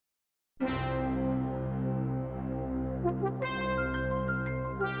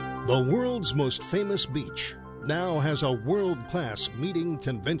The world's most famous beach now has a world-class meeting,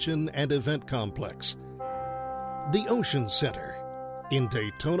 convention, and event complex. The Ocean Center in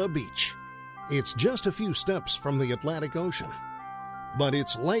Daytona Beach. It's just a few steps from the Atlantic Ocean, but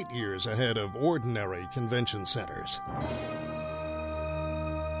it's light years ahead of ordinary convention centers.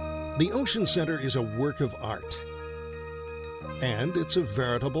 The Ocean Center is a work of art, and it's a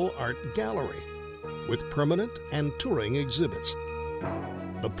veritable art gallery with permanent and touring exhibits.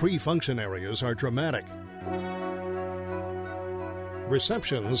 The pre-function areas are dramatic.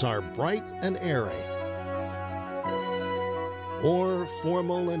 Receptions are bright and airy, or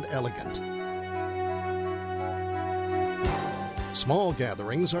formal and elegant. Small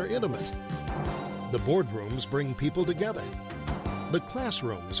gatherings are intimate. The boardrooms bring people together. The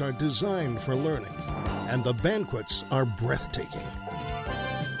classrooms are designed for learning, and the banquets are breathtaking.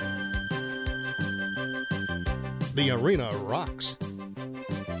 The arena rocks.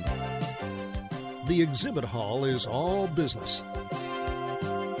 The exhibit hall is all business.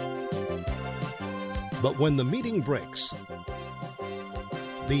 But when the meeting breaks,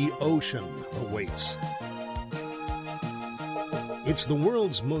 the ocean awaits. It's the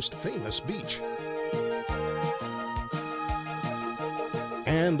world's most famous beach.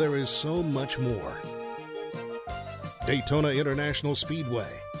 And there is so much more. Daytona International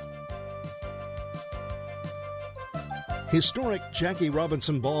Speedway. Historic Jackie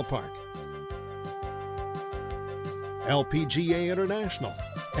Robinson Ballpark. LPGA International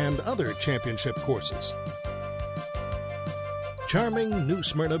and other championship courses. Charming New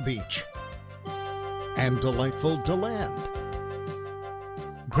Smyrna Beach. And delightful DeLand.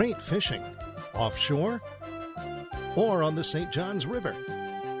 Great fishing, offshore or on the St. Johns River.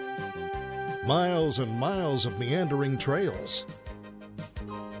 Miles and miles of meandering trails.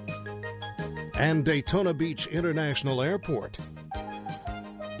 And Daytona Beach International Airport.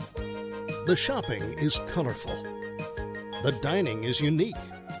 The shopping is colorful. The dining is unique.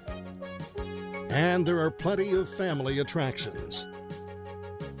 And there are plenty of family attractions.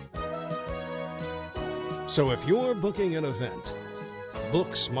 So if you're booking an event,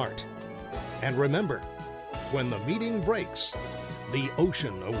 book smart. And remember, when the meeting breaks, the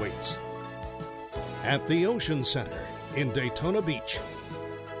ocean awaits. At the Ocean Center in Daytona Beach.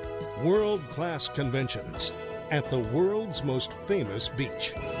 World-class conventions at the world's most famous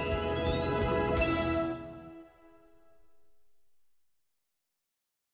beach.